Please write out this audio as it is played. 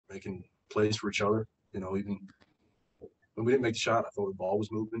making plays for each other. Even when we didn't make the shot, I thought the ball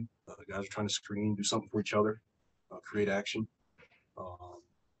was moving. The guys were trying to screen, do something for each other, create action.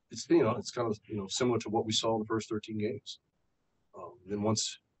 It's it's kind of similar to what we saw in the first 13 games. Then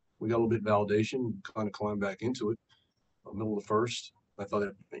once we got a little bit of validation, kind of climbed back into it, middle of the first, I thought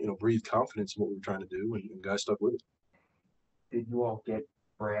it breathed confidence in what we were trying to do, and guys stuck with it. Did you all get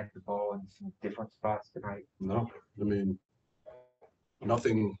Brad the ball in some different spots tonight? No, I mean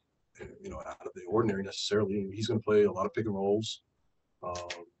nothing, out of the ordinary necessarily. He's going to play a lot of pick and rolls. We're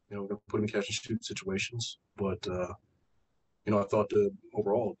going to put him in catch and shoot situations, but I thought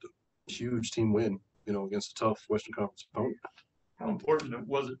overall the huge team win, against a tough Western Conference opponent. How important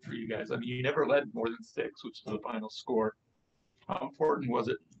was it for you guys? I mean, you never led more than 6, which is the final score. How important was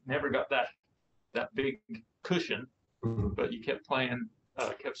it? Never got that big cushion, but you kept playing,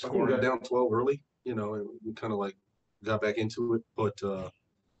 kept scoring. We got down 12 early, and we kind of like got back into it. But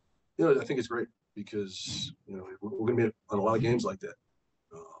I think it's great because we're going to be on a lot of games like that,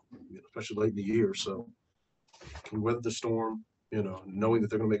 especially late in the year. So can we weather the storm? Knowing that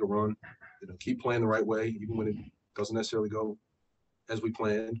they're going to make a run. Keep playing the right way, even when it doesn't necessarily go as we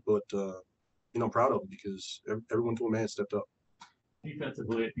planned. But I'm proud of them because everyone to a man stepped up.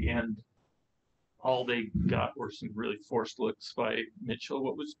 Defensively, at the end, all they got were some really forced looks by Mitchell.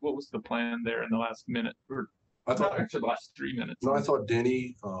 What was the plan there in the last minute, or actually the last 3 minutes? No, I thought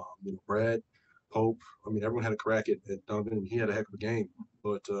Deni, Brad, Pope. I mean, everyone had a crack at Donovan, and he had a heck of a game.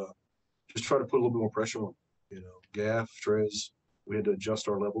 But just try to put a little bit more pressure on him. Gaff, Trez. We had to adjust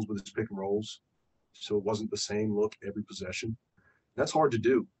our levels with his pick and rolls, so it wasn't the same look every possession. That's hard to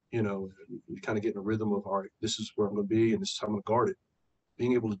do. You kind of get in a rhythm of, all right, this is where I'm going to be, and this is how I'm going to guard it.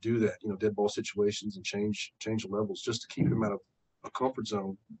 Being able to do that, dead ball situations and change the levels just to keep him out of a comfort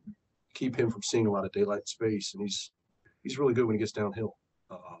zone, keep him from seeing a lot of daylight space. And he's really good when he gets downhill.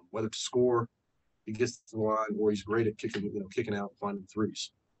 Whether to score, he gets to the line, or he's great at kicking out and finding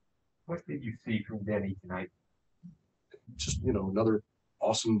threes. What did you see from Deni tonight? Just another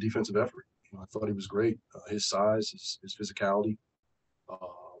awesome defensive effort. I thought he was great. His size, his physicality.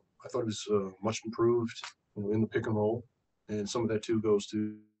 I thought he was much improved in the pick and roll, and some of that too goes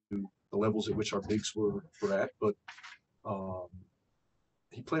to the levels at which our bigs were at. But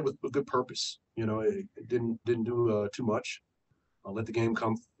he played with a good purpose. It didn't do too much. Let the game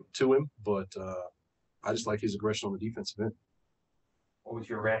come to him, but I just like his aggression on the defensive end. What was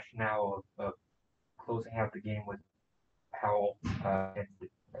your rationale of closing out the game with Powell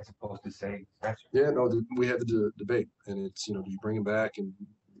as opposed to say Spencer? Yeah, no, we had the debate, and it's do you bring him back? And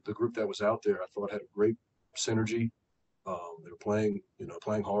the group that was out there, I thought had a great synergy. They were playing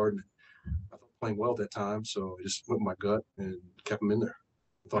hard, and I thought playing well at that time. So I just went with my gut and kept him in there.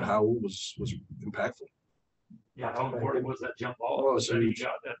 I thought Howell was impactful. Yeah, how important was that jump ball? Oh, it was huge. He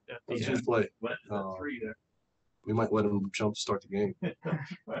got at the end. Huge play. Led to that 3 there. We might let him jump to start the game.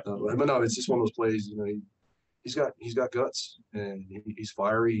 But no, it's just one of those plays. He's got guts, and he's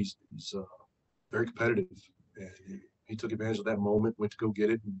fiery. He's very competitive, and he took advantage of that moment, went to go get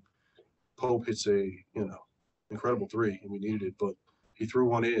it. And Pope hits a incredible 3, and we needed it, but he threw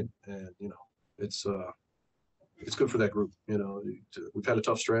one in, and it's good for that group. We've had a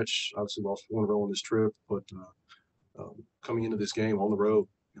tough stretch. Obviously, lost 4 in a row on this trip, but coming into this game on the road,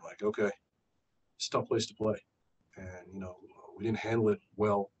 you're like, okay, it's a tough place to play, and we didn't handle it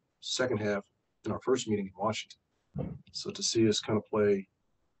well second half in our first meeting in Washington. So to see us kind of play,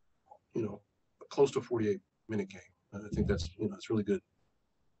 close to a 48-minute game, I think that's it's really good.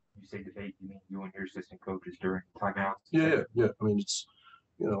 You say debate, you mean you and your assistant coaches during timeouts? Yeah. I mean, it's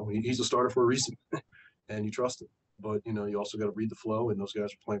he's a starter for a reason, and you trust him. But you also got to read the flow, and those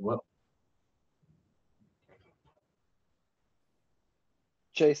guys are playing well.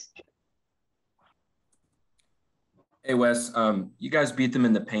 Chase. Hey, Wes, you guys beat them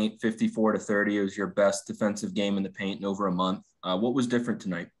in the paint 54-30. It was your best defensive game in the paint in over a month. What was different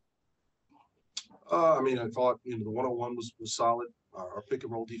tonight? I mean, I thought the one-on-one was solid. Our pick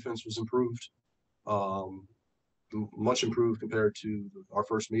and roll defense was improved, much improved compared to our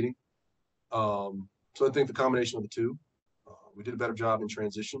first meeting. So I think the combination of the two, we did a better job in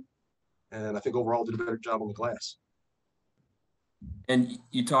transition, and I think overall did a better job on the glass. And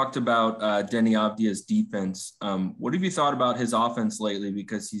you talked about Deni Avdija's defense. What have you thought about his offense lately?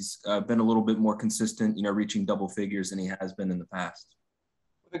 Because he's been a little bit more consistent, reaching double figures than he has been in the past.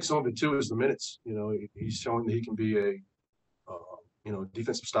 I think some of it too is the minutes. He's showing that he can be a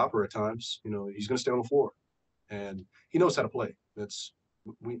defensive stopper at times. He's going to stay on the floor, and he knows how to play.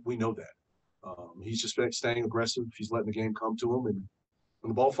 We know that. He's just staying aggressive. He's letting the game come to him, and when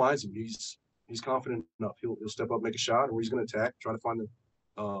the ball finds him, he's confident enough. He'll step up, make a shot, or he's going to attack, try to find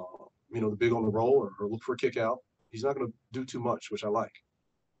the big on the roll or look for a kick out. He's not going to do too much, which I like.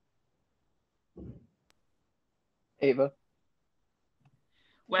 Ava.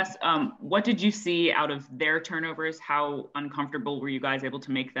 Wes, what did you see out of their turnovers? How uncomfortable were you guys able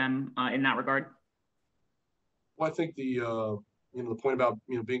to make them in that regard? Well, I think the point about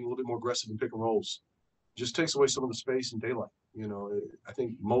being a little bit more aggressive in pick and rolls just takes away some of the space and daylight. I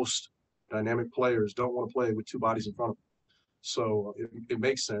think most dynamic players don't want to play with two bodies in front of them. So it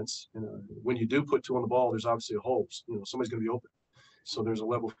makes sense. When you do put two on the ball, there's obviously a hole. Somebody's going to be open. So there's a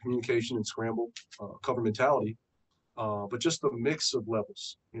level of communication and scramble, cover mentality. But just the mix of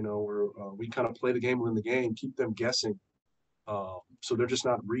levels, where we kind of play the game within the game, keep them guessing. So they're just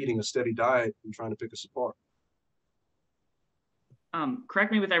not reading a steady diet and trying to pick us apart.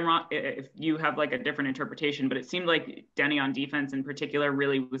 Correct me if I'm wrong, if you have like a different interpretation, but it seemed like Deni on defense in particular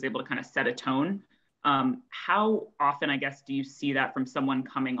really was able to kind of set a tone. How often, I guess, do you see that from someone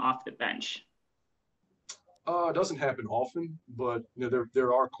coming off the bench? It doesn't happen often, but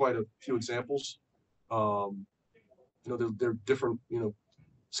there are quite a few examples. There are different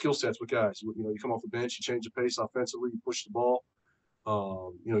skill sets with guys. You come off the bench, you change the pace offensively, you push the ball.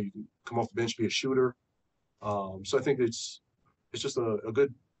 You can come off the bench, be a shooter. So I think it's just a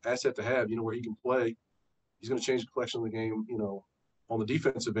good asset to have. Where he can play. He's going to change the complexion of the game. On the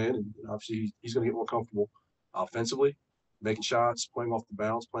defensive end, and obviously he's going to get more comfortable offensively, making shots, playing off the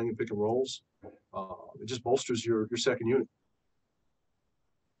bounce, playing in pick and rolls. It just bolsters your second unit.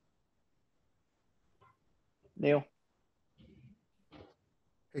 Neil.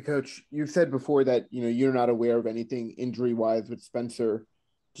 Hey, Coach, you've said before that, you're not aware of anything injury-wise with Spencer.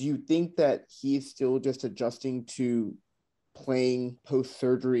 Do you think that he's still just adjusting to playing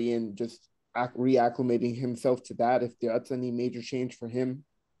post-surgery and just reacclimating himself to that, if that's any major change for him?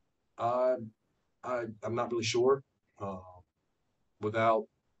 I'm not really sure. Without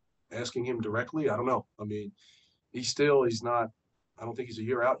asking him directly, I don't know. I mean, he's not, I don't think he's a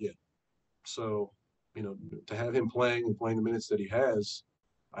year out yet. So, to have him playing the minutes that he has,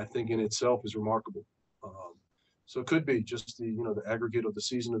 I think in itself is remarkable. So it could be just the aggregate of the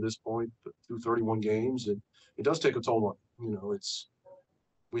season at this point through 31 games. And it does take a toll on him.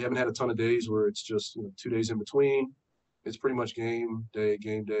 We haven't had a ton of days where it's just 2 days in between. It's pretty much game day.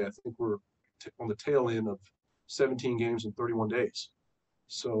 I think we're on the tail end of 17 games in 31 days.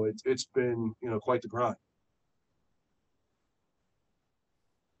 So it's been quite the grind.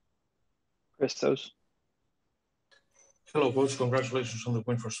 Christos. Hello, Coach. Congratulations on the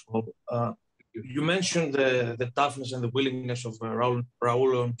win, first of all. You mentioned the toughness and the willingness of Raul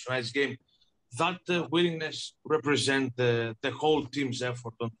on tonight's game. That willingness represent the whole team's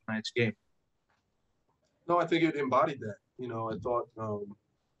effort on tonight's game? No, I think it embodied that. I thought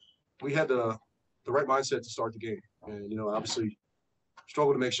we had the right mindset to start the game. And, obviously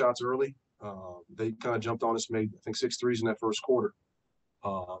struggled to make shots early. They kind of jumped on us, made, I think, 6 threes in that first quarter.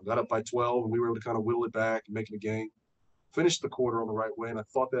 Got up by 12, and we were able to kind of whittle it back and make it a game. Finished the quarter on the right way, and I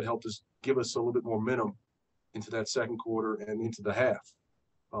thought that helped us give us a little bit more momentum into that second quarter and into the half.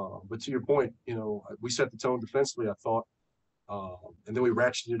 But to your point, we set the tone defensively, I thought, and then we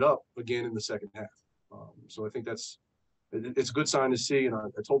ratcheted it up again in the second half. So I think it's a good sign to see. And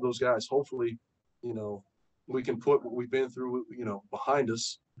I told those guys, hopefully, we can put what we've been through, behind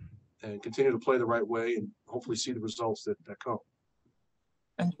us and continue to play the right way and hopefully see the results that come.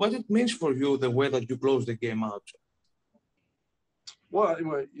 And what it means for you, the way that you close the game out? Well,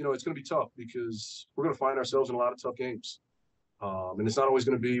 it's going to be tough because we're going to find ourselves in a lot of tough games. And it's not always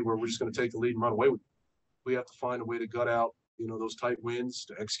going to be where we're just going to take the lead and run away with it. We have to find a way to gut out, those tight wins,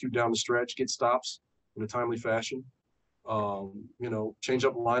 to execute down the stretch, get stops in a timely fashion, change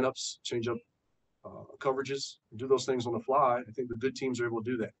up lineups, change up coverages, do those things on the fly. I think the good teams are able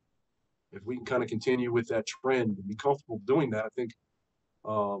to do that. If we can kind of continue with that trend and be comfortable doing that, I think,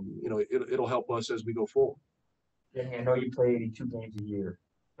 it'll help us as we go forward. Deni, I know you play 82 games a year,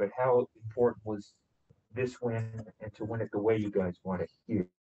 but how important was this win and to win it the way you guys want it here?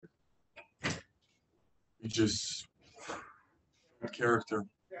 You just character.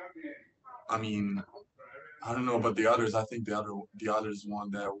 I mean, I don't know about the others. I think the others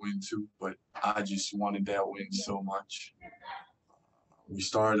want that win too, but I just wanted that win so much. We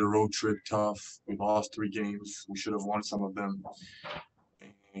started a road trip tough. We lost 3 games. We should have won some of them.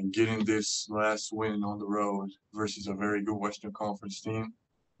 And getting this last win on the road versus a very good Western Conference team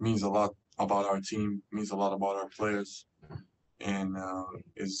means a lot about our team, means a lot about our players. And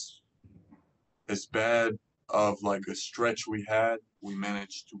it's bad of like a stretch we had. We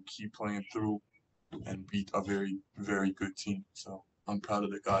managed to keep playing through and beat a very, very good team. So I'm proud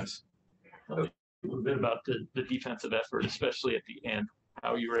of the guys. A little bit about the defensive effort, especially at the end.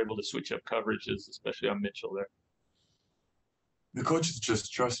 how you were able to switch up coverages, especially on Mitchell there. The coaches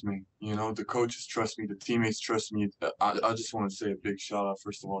just trust me, the coaches trust me, the teammates trust me. I just want to say a big shout out,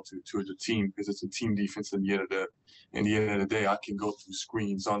 first of all, to the team, because it's a team defense. In the end of the day, I can go through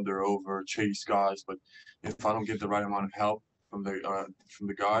screens, under, over, chase guys, but if I don't get the right amount of help from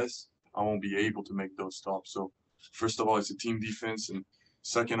the guys, I won't be able to make those stops. So first of all, it's a team defense, and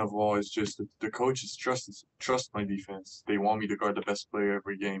second of all, it's just the coaches trust my defense. They want me to guard the best player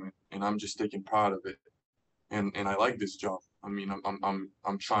every game, and I'm just taking pride of it. And I like this job. I mean,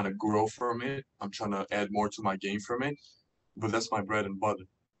 I'm trying to grow from it. I'm trying to add more to my game from it. But that's my bread and butter,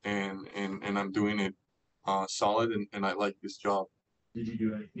 and I'm doing it solid, and I like this job. Did you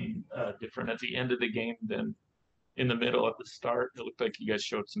do anything different at the end of the game than in the middle at the start? It looked like you guys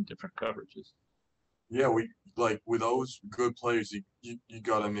showed some different coverages. Yeah, with those good players, you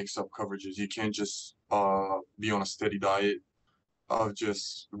gotta mix up coverages. You can't just be on a steady diet of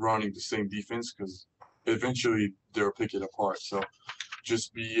just running the same defense, because eventually they'll pick it apart. So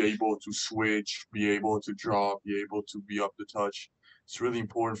just be able to switch, be able to drop, be able to be up the touch. It's really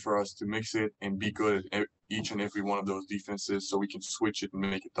important for us to mix it and be good at each and every one of those defenses, so we can switch it and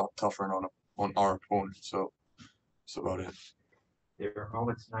make it tougher on our opponent. So that's about it. There are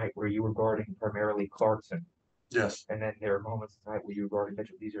moments tonight where you were guarding primarily Clarkson. Yes. And then there are moments tonight where you were guarding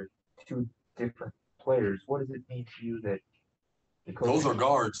Mitchell. These are two different players. What does it mean to you that the coach? Those are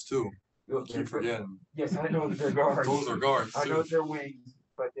guards too. Keep forgetting. Yes, I know that they're guards. Those are guards I too. know they're wings,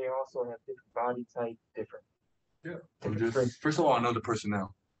 but they also have different body type, different. Yeah. First of all, I know the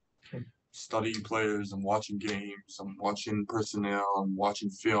personnel. Studying players, I'm watching games, I'm watching personnel, I'm watching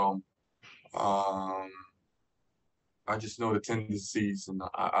film. I just know the tendencies, and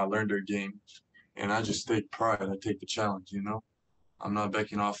I learned their game, and I just take pride. I take the challenge, I'm not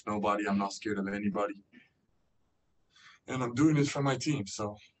backing off nobody. I'm not scared of anybody. And I'm doing this for my team,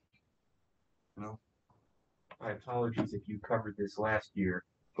 so, My apologies if you covered this last year,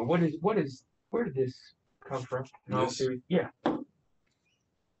 but where did this come from? Yes. Yeah.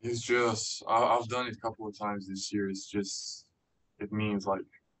 It's just, I've done it a couple of times this year. It's just, it means like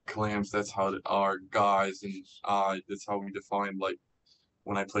clamps. That's how our guys and that's how we define, like,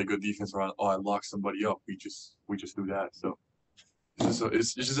 when I play good defense or I lock somebody up, we just do that. So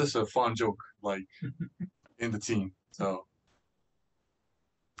it's just a fun joke, like, in the team. So,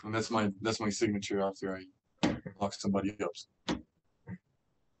 and that's my signature after I lock somebody up.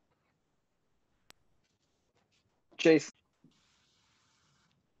 Chase.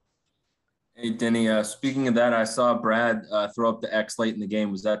 Hey, Deni, speaking of that, I saw Brad throw up the X late in the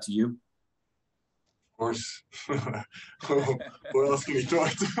game. Was that to you? Of course. What else can we throw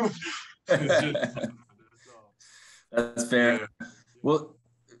it to? That's fair. Yeah. Well,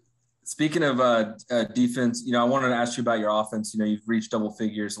 speaking of defense, I wanted to ask you about your offense. You've reached double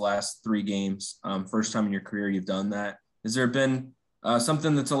figures the last 3 games. First time in your career you've done that. Has there been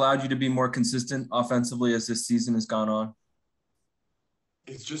something that's allowed you to be more consistent offensively as this season has gone on?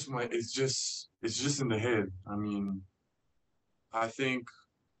 It's just in the head. I mean, I think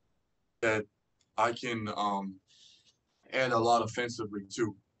that I can add a lot offensively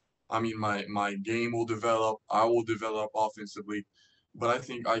too. I mean, my game will develop. I will develop offensively, but I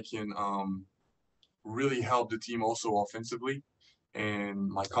think I can really help the team also offensively. And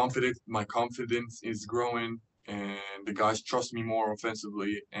my confidence is growing, and the guys trust me more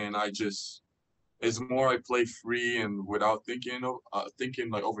offensively. And as more I play free and without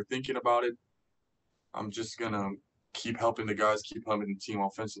overthinking about it, I'm just gonna keep helping the guys, keep helping the team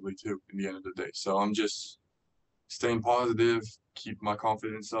offensively too. In the end of the day, so I'm just staying positive, keep my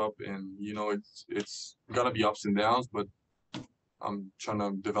confidence up, and it's gonna be ups and downs, but I'm trying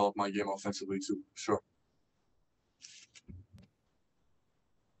to develop my game offensively too. Sure.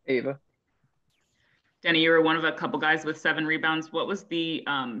 Ava. Deni, you were one of a couple guys with 7 rebounds. What was the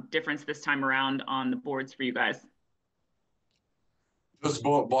difference this time around on the boards for you guys? Just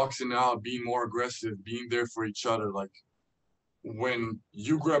boxing out, being more aggressive, being there for each other. Like, when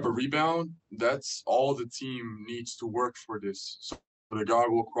you grab a rebound, that's all the team needs to work for this. So the guy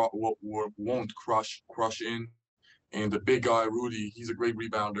won't crush in, and the big guy Rudy, he's a great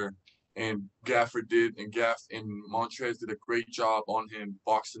rebounder, and Gafford did, and Montrez did a great job on him,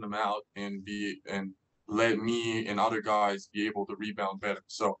 boxing him out and let me and other guys be able to rebound better.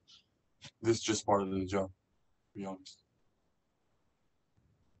 So this is just part of the job, to be honest.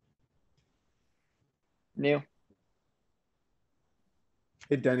 Neil.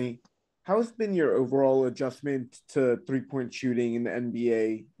 Hey, Deni, how has been your overall adjustment to 3-point shooting in the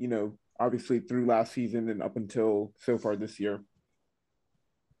NBA, obviously through last season and up until so far this year?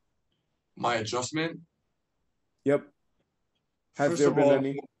 My adjustment? Yep. Has there been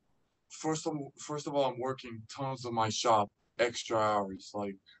any? First of all, I'm working tons of my shop, extra hours.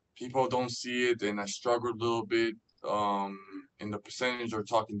 Like people don't see it, and I struggled a little bit. And the percentage are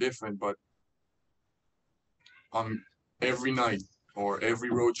talking different, but I'm every night or every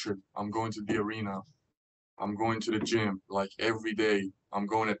road trip, I'm going to the arena. I'm going to the gym like every day. I'm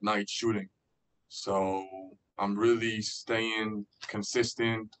going at night shooting. So I'm really staying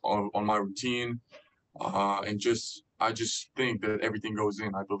consistent on my routine. And I just think that everything goes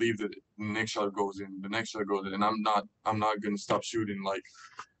in. I believe that the next shot goes in, the next shot goes in, and I'm not gonna stop shooting. Like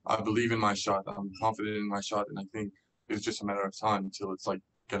I believe in my shot. I'm confident in my shot, and I think it's just a matter of time until it's like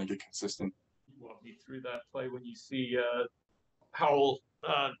gonna get consistent. Walk me through that play when you see Howell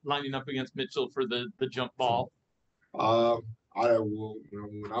lining up against Mitchell for the jump ball. When I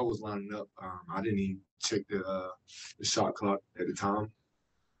was lining up, I didn't even check the shot clock at the time.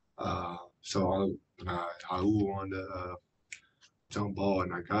 So I on the jump ball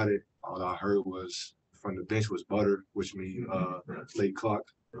and I got it. All I heard was from the bench was butter, which means late clock.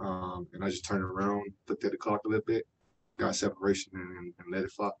 And I just turned around, looked at the clock a little bit, got separation and let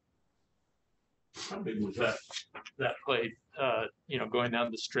it fly. How big was that play? Going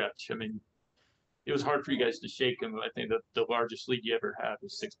down the stretch. I mean, it was hard for you guys to shake him. I think that the largest lead you ever had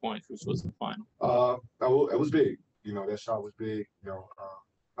was 6 points, which was the final. It was big. That shot was big.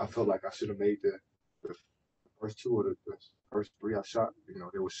 I felt like I should have made the first two or the first three I shot.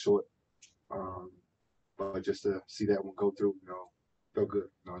 They were short. But just to see that one go through, felt good.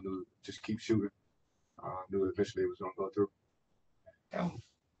 I knew just keep shooting. I knew eventually it was going to go through.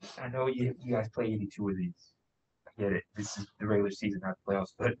 I know you guys play 82 of these. I get it. This is the regular season, not the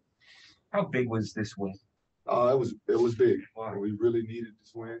playoffs. But how big was this win? It was big. Wow. We really needed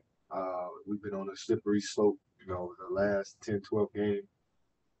this win. We've been on a slippery slope, the last 10, 12 games.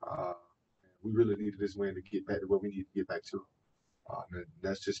 We really needed this win to get back to where we need to get back to. And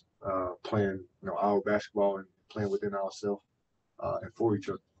that's just playing, our basketball and playing within ourselves and for each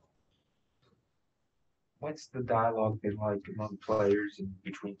other. What's the dialogue been like among players and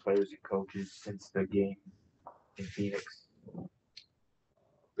between players and coaches since the game in Phoenix?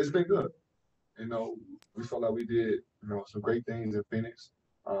 It's been good. We felt like we did, some great things in Phoenix.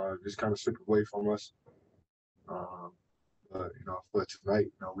 Just kind of slipped away from us. But, for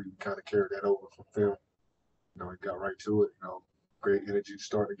tonight, we kind of carried that over from film. We got right to it, great energy to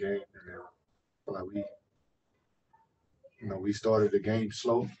start the game. And then feel like we started the game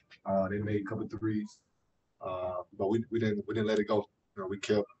slow. They made a couple of threes. But we didn't let it go. We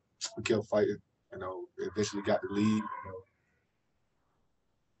kept fighting. Eventually got the lead.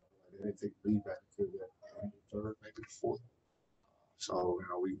 They didn't take the lead back until the third, maybe the fourth. So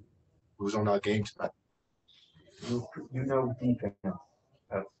we was on our game tonight. You know defense.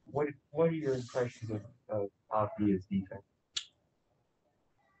 What are your impressions of Avdija's defense?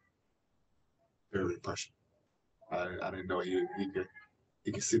 Very impressive. I didn't know he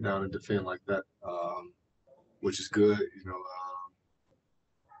could sit down and defend like that, which is good.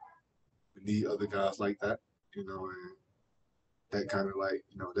 We need other guys like that, and that kind of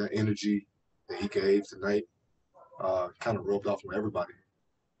that energy that he gave tonight kind of rubbed off on everybody.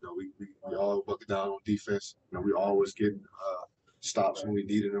 We all buckled down on defense. We always getting stops when we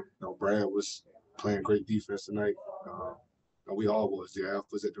needed them. Brad was playing great defense tonight. We all was. The Alf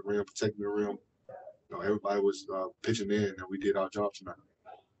was at the rim, protecting the rim. Everybody was pitching in, and we did our job tonight.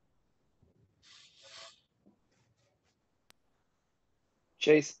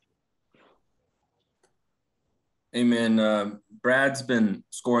 Chase. Hey, man, Brad's been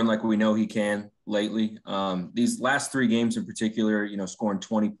scoring like we know he can lately. These last three games in particular, scoring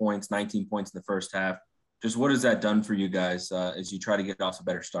 20 points, 19 points in the first half. Just what has that done for you guys as you try to get off to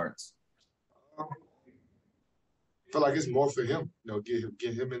better starts? I feel like it's more for him,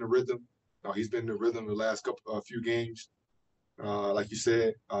 get him in the rhythm. He's been in the rhythm the last few games. Like you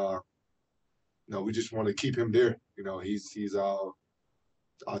said, we just want to keep him there. He's our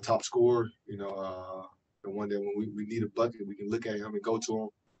top scorer, the one that when we need a bucket, we can look at him and go to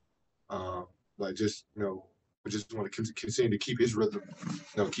him. But just, we just want to continue to keep his rhythm,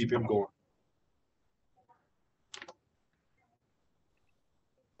 keep him going.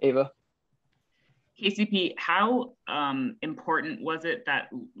 Ava. KCP, how important was it that,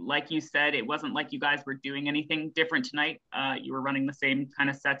 like you said, it wasn't like you guys were doing anything different tonight? You were running the same kind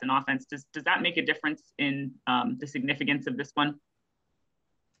of sets and offense. Does that make a difference in the significance of this one?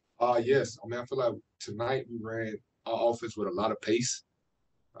 Yes. I feel like tonight we ran our offense with a lot of pace.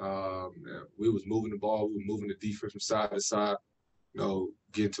 We was moving the ball. We were moving the defense from side to side,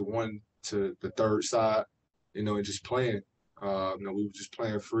 getting to the third side, and just playing. We were just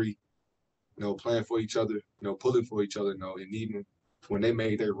playing free. playing for each other, pulling for each other, and even when they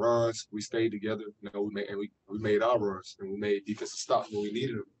made their runs, we stayed together. We made our runs, and we made defensive stops when we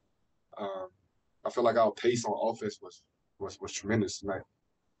needed them. I feel like our pace on offense was tremendous tonight.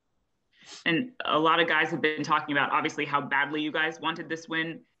 And a lot of guys have been talking about obviously how badly you guys wanted this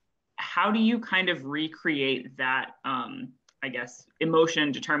win. How do you kind of recreate that, I guess,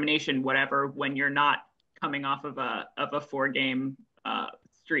 emotion, determination, whatever, when you're not coming off of a 4-game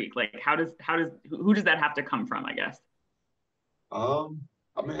streak? Like, who does that have to come from, I guess? I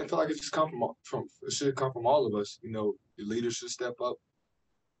feel like it just it should come from all of us. The leaders should step up.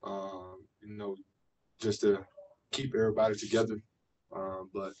 Just to keep everybody together.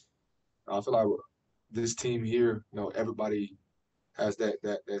 But I feel like this team here, everybody has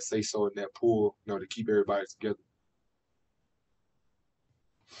that say so in that pool, to keep everybody together.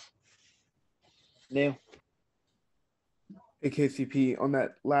 Neil. Hey, KCP, on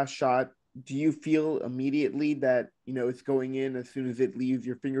that last shot, do you feel immediately that, it's going in as soon as it leaves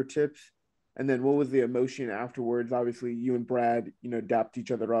your fingertips? And then what was the emotion afterwards? Obviously, you and Brad, dapped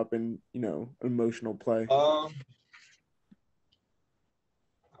each other up in, emotional play. I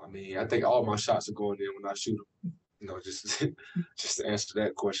think all my shots are going in when I shoot them. Just to answer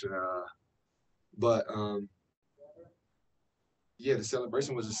that question. But the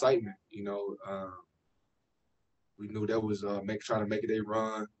celebration was excitement. We knew that was trying to make it a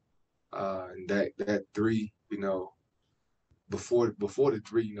run, and that three. Before the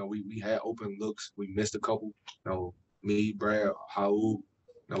three, we had open looks. We missed a couple. Me, Brad, Raul.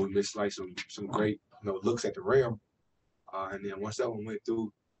 We missed like some great looks at the rim. And then once that one went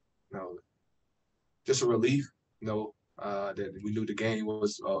through, just a relief. That we knew the game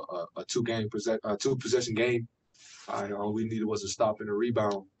was a two-possession game. All we needed was a stop and a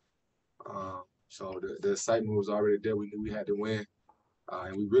rebound. So the excitement was already there. We knew we had to win,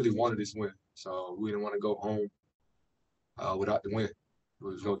 and we really wanted this win. So we didn't want to go home without the win.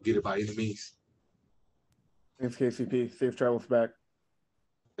 We was going to get it by any means. Thanks, KCP. Safe travels back.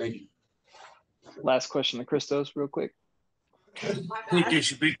 Thank you. Last question to Christos real quick. Hey,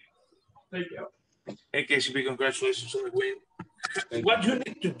 KCP. Thank you. Hey, KCP, congratulations on the win. Thank What do you. you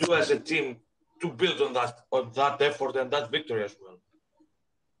need to do as a team to build on that effort and that victory as well?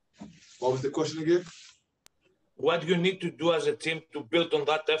 What was the question again? What do you need to do as a team to build on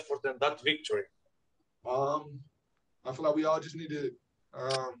that effort and that victory? I feel like we all just need to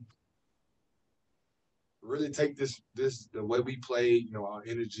really take the way we play, our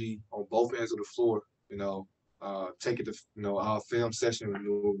energy on both ends of the floor, take it to, our film session. We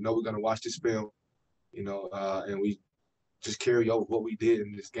know we're going to watch this film, and we just carry over what we did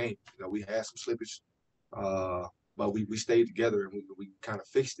in this game. We had some slippage, but we stayed together and we kind of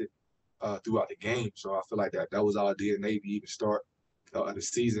fixed it throughout the game. So I feel like that was our DNA to even start of the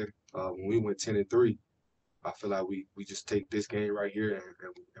season when we went 10-3. I feel like we just take this game right here and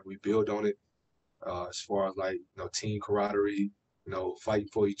we build on it as far as like team camaraderie, fighting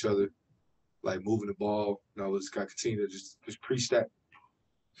for each other, like moving the ball. Just got to continue to just preach that.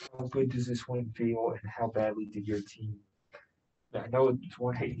 How good does this win feel, and how badly did your team? I know it's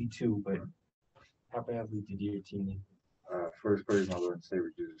 182, but how badly did your team need? First, praise my Lord and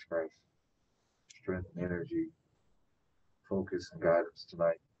Savior Jesus Christ. Strength and energy, focus and guidance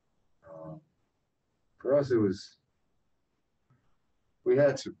tonight. For us, we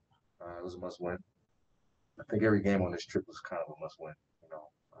had to. It was a must win. I think every game on this trip was kind of a must win.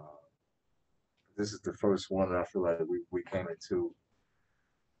 This is the first one that I feel like we came into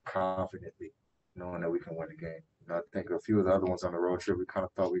confidently, knowing that we can win the game. I think a few of the other ones on the road trip, we kind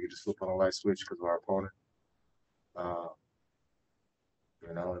of thought we could just flip on a light switch because of our opponent.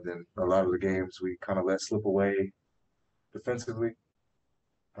 And then a lot of the games we kind of let slip away defensively.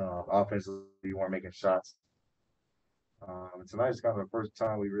 Offensively, we weren't making shots. And tonight's kind of the first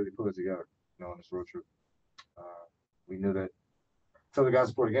time we really put it together, on this road trip. We knew that until the guys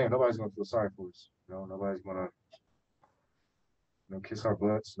before the game, nobody's going to feel sorry for us. Nobody's going to, kiss our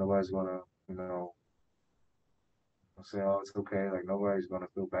butts. Nobody's going to, say, oh, it's okay. Like, nobody's going to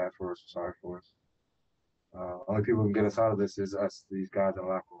feel bad for us or sorry for us. Only people who can get us out of this is us, these guys in the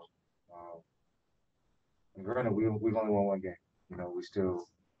locker room. And granted, we've only won one game. We still,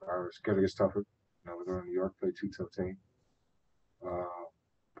 our schedule gets tougher. We go to New York, play 2 tough teams.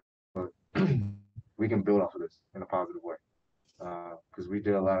 But we can build off of this in a positive way. Because we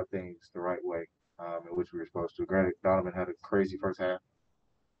did a lot of things the right way, in which we were supposed to. Granted, Donovan had a crazy first half,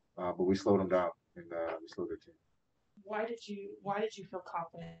 but we slowed him down and we slowed their team. Why did you feel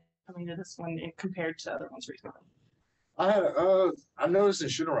confident coming to this one compared to other ones recently? I noticed in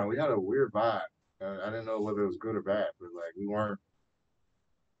shoot around we had a weird vibe. I didn't know whether it was good or bad, but like we weren't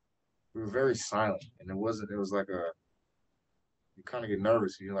we were very silent, and it wasn't. It was like you kind of get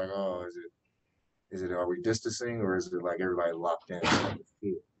nervous. You're like, oh, are we distancing, or is it like everybody locked in?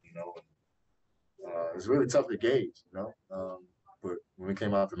 You know, it's really tough to gauge, you know. But when we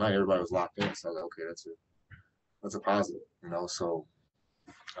came out tonight, everybody was locked in. So I was like, okay, that's a positive, you know. So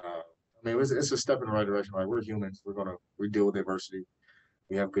I mean, it's a step in the right direction. Like, we're humans. We deal with adversity.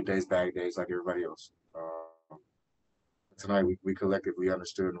 We have good days, bad days, like everybody else. Tonight we collectively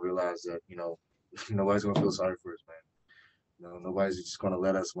understood and realized that, you know, nobody's gonna feel sorry for us, man. You know, nobody's just gonna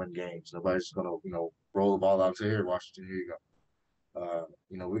let us win games. Nobody's just gonna, you know, roll the ball out and say, here, Washington, here you go.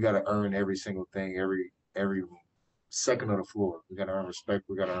 You know, we gotta earn every single thing, every second of the floor. We gotta earn respect.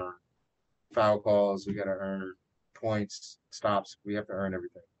 We gotta earn foul calls. We gotta earn points, stops. We have to earn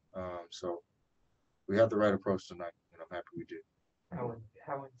everything. So we have the right approach tonight, and I'm happy we did. How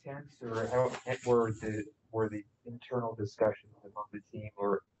intense or how were the internal discussions among the team,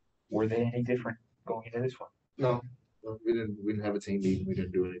 or were they any different going into this one? No, we didn't have a team meeting. We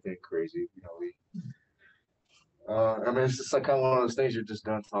didn't do anything crazy. You know, I mean, it's just like kind of one of those things you're just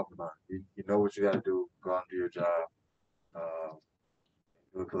done talking about. You know what you got to do. Go out and do your job.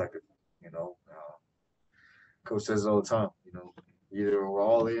 Do it collectively. You know, Coach says it all the time. You know, either we're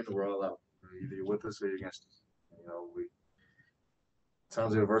all in or we're all out. Either you're with us or you're against us. You know,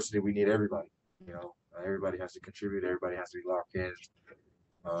 times of adversity, we need everybody. You know, everybody has to contribute. Everybody has to be locked in.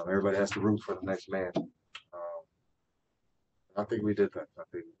 Everybody has to root for the next man. I think we did that. I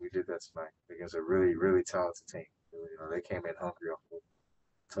think we did that tonight against a really, really talented team. You know, they came in hungry off a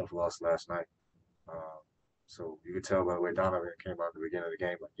tough loss last night. So you could tell by the way Donovan came out at the beginning of the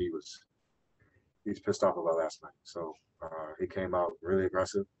game, like he was pissed off about last night. So he came out really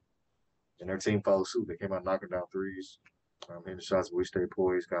aggressive, and their team followed suit. They came out knocking down threes, hitting the shots, but we stayed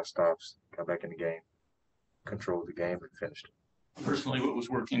poised, got stops, got back in the game, controlled the game, and finished it. Personally, what was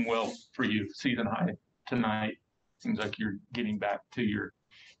working well for you season high tonight? Seems like you're getting back to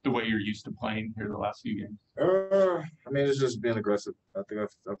the way you're used to playing here the last few games. I mean, it's just being aggressive. I think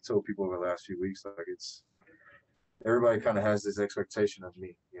I've told people over the last few weeks, like, everybody kind of has this expectation of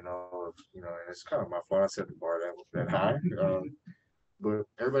me, you know, and it's kind of my fault. I set the bar that high. But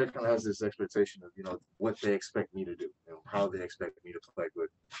everybody kind of has this expectation of, you know, what they expect me to do, you know, how they expect me to play.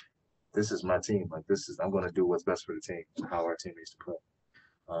 But this is my team. Like, I'm going to do what's best for the team, how our team needs to play.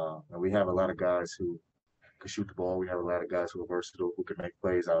 And we have a lot of guys who can shoot the ball. We have a lot of guys who are versatile, who can make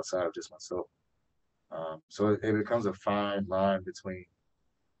plays outside of just myself. So it becomes a fine line between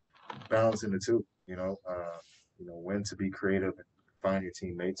balancing the two, you know, when to be creative and find your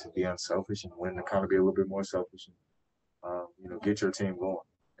teammates and be unselfish, and when to kind of be a little bit more selfish and, you know, get your team going.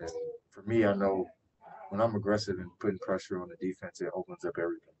 And for me, I know when I'm aggressive and putting pressure on the defense, it opens up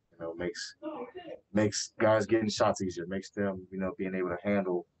everything. You know, makes guys getting shots easier, makes them, you know, being able to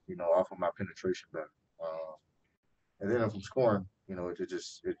handle, you know, off of my penetration better. And then if I'm scoring, you know, it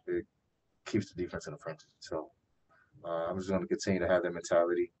keeps the defense in the frenzy. So I'm just going to continue to have that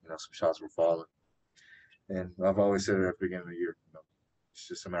mentality. You know, some shots were falling. And I've always said it at the beginning of the year, you know, it's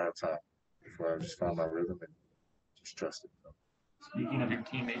just a matter of time before I just found my rhythm and just trust it. You know. Speaking of your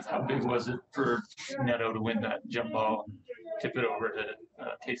teammates, how big was it for Neto to win that jump ball and tip it over to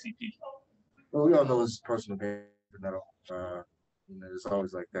KCP? Well, we all know it's a personal game for Neto. You know, it's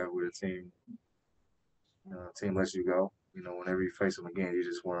always like that with a team. Team lets you go. You know, whenever you face them again, you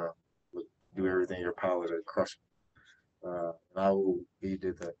just want to do everything in your power to crush them. And he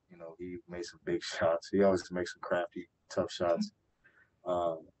did that. You know, he made some big shots. He always makes some crafty, tough shots.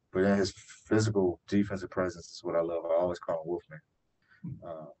 But in his physical defensive presence is what I love. I always call him Wolfman.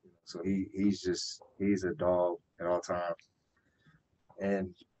 So he's a dog at all times.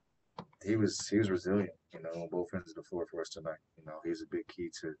 And he was resilient, you know, on both ends of the floor for us tonight. You know, he's a big key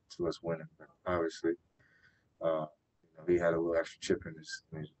to us winning, obviously. You know, he had a little extra chip in his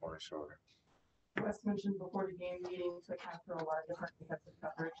shoulder. Wes mentioned before the game needing to account for a lot of different defensive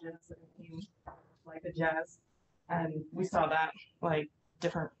coverages and teams like the Jazz. And we saw that, like,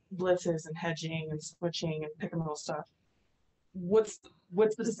 different blitzes and hedging and switching and pick and roll stuff. What's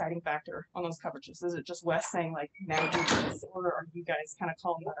the deciding factor on those coverages? Is it just Wes saying, like, now do this, or are you guys kind of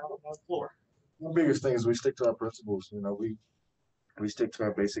calling that out on the floor? The biggest thing is we stick to our principles. You know, we stick to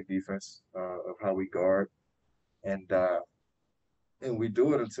our basic defense of how we guard, and we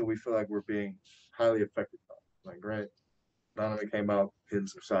do it until we feel like we're being highly effective. Like, Grant Donovan came out hitting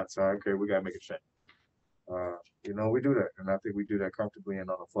some shots. So, okay, we gotta make a change. You know, we do that, and I think we do that comfortably and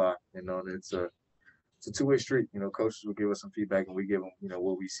on the fly. You know, and it's a two-way street. You know, coaches will give us some feedback, and we give them, you know,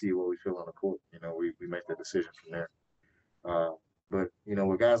 what we see, what we feel on the court. You know, we make the decision from there. But you know,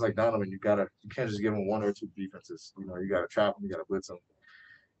 with guys like Donovan, you can't just give them one or two defenses. You know, you gotta trap them, you gotta blitz them,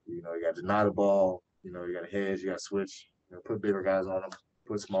 You know, you got to deny the ball. You know, you got to hedge. You got to switch. You know, put bigger guys on them.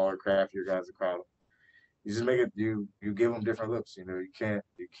 Put smaller, craftier guys to crowd them. You just make it. You give them different looks. You know, you can't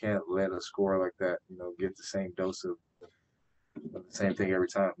let a scorer like that, you know, get the same dose of the same thing every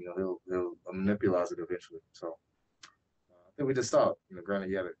time. You know, he'll manipulate it eventually. So I think we just saw it. You know, granted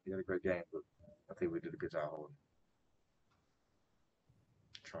he had a great game, but I think we did a good job holding.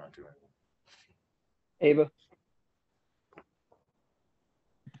 Trying to. Ava.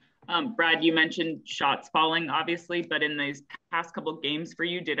 Brad, you mentioned shots falling, obviously, but in these past couple games for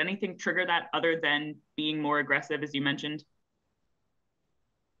you, did anything trigger that other than being more aggressive, as you mentioned?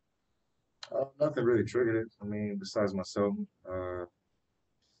 Nothing really triggered it. I mean, besides myself, a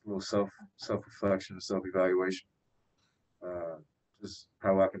little self-reflection, self-evaluation, just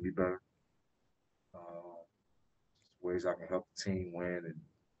how I can be better, ways I can help the team win and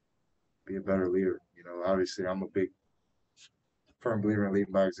be a better leader. You know, obviously, I'm a big firm believer in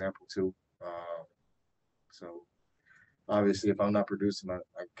leading by example too. So obviously, if I'm not producing, I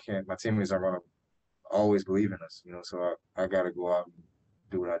can't. My teammates aren't going to always believe in us. You know, so I got to go out and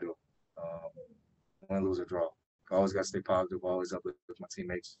do what I do. Win, lose, or draw. I always got to stay positive. Always uplift my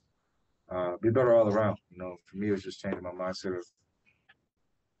teammates. Be better all around. You know, for me, it was just changing my mindset of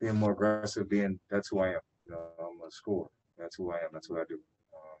being more aggressive. That's who I am. You know, I'm a scorer. That's who I am. That's what I do.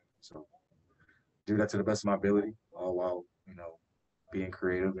 So do that to the best of my ability, all while, you know, being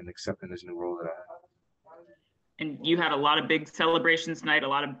creative and accepting this new role that I have. And you had a lot of big celebrations tonight, a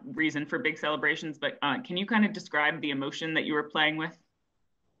lot of reason for big celebrations, but can you kind of describe the emotion that you were playing with?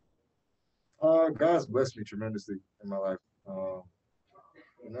 God's blessed me tremendously in my life.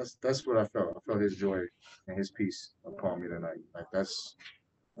 And that's what I felt. I felt his joy and his peace upon me tonight. Like that's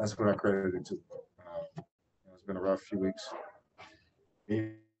what I credited it to. It's been a rough few weeks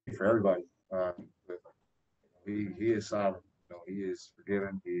for everybody. But he is sovereign. You know, he is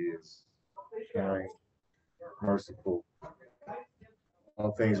forgiving. He is caring, merciful.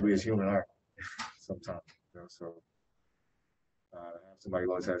 All things we as human are sometimes. You know, so have somebody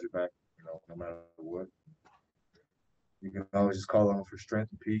who always has your back. You know, no matter what. You can always just call on him for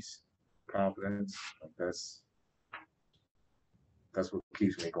strength and peace, confidence. Like that's what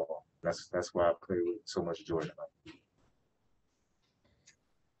keeps me going. That's why I play with so much joy tonight.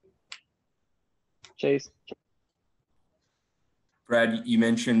 Chase. Brad, you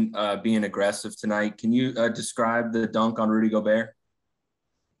mentioned being aggressive tonight. Can you describe the dunk on Rudy Gobert?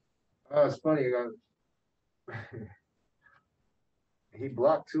 It's funny. He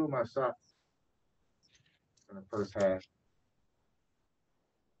blocked 2 of my shots in the first half.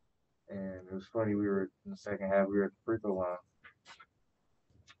 And it was funny, we were in the second half, we were at the free throw line.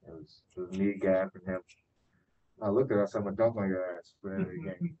 It was me, Gap, and him. I looked at us, I'm going to dunk on your ass for the end of the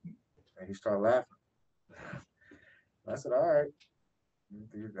game. And he started laughing. I said, all right. I'm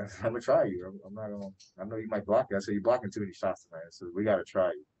going to try you. I'm not going to, I know you might block it. I said, you're blocking too many shots tonight. I said, we got to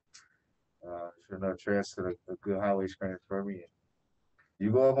try you. Sure enough, Trez said a good highway screen for me.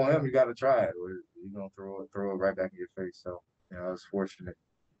 You go up on him, you got to try it. Or you're going to throw it right back in your face. So, you know, I was fortunate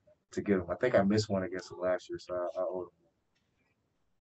to get him. I think I missed one against him last year, so I owed him.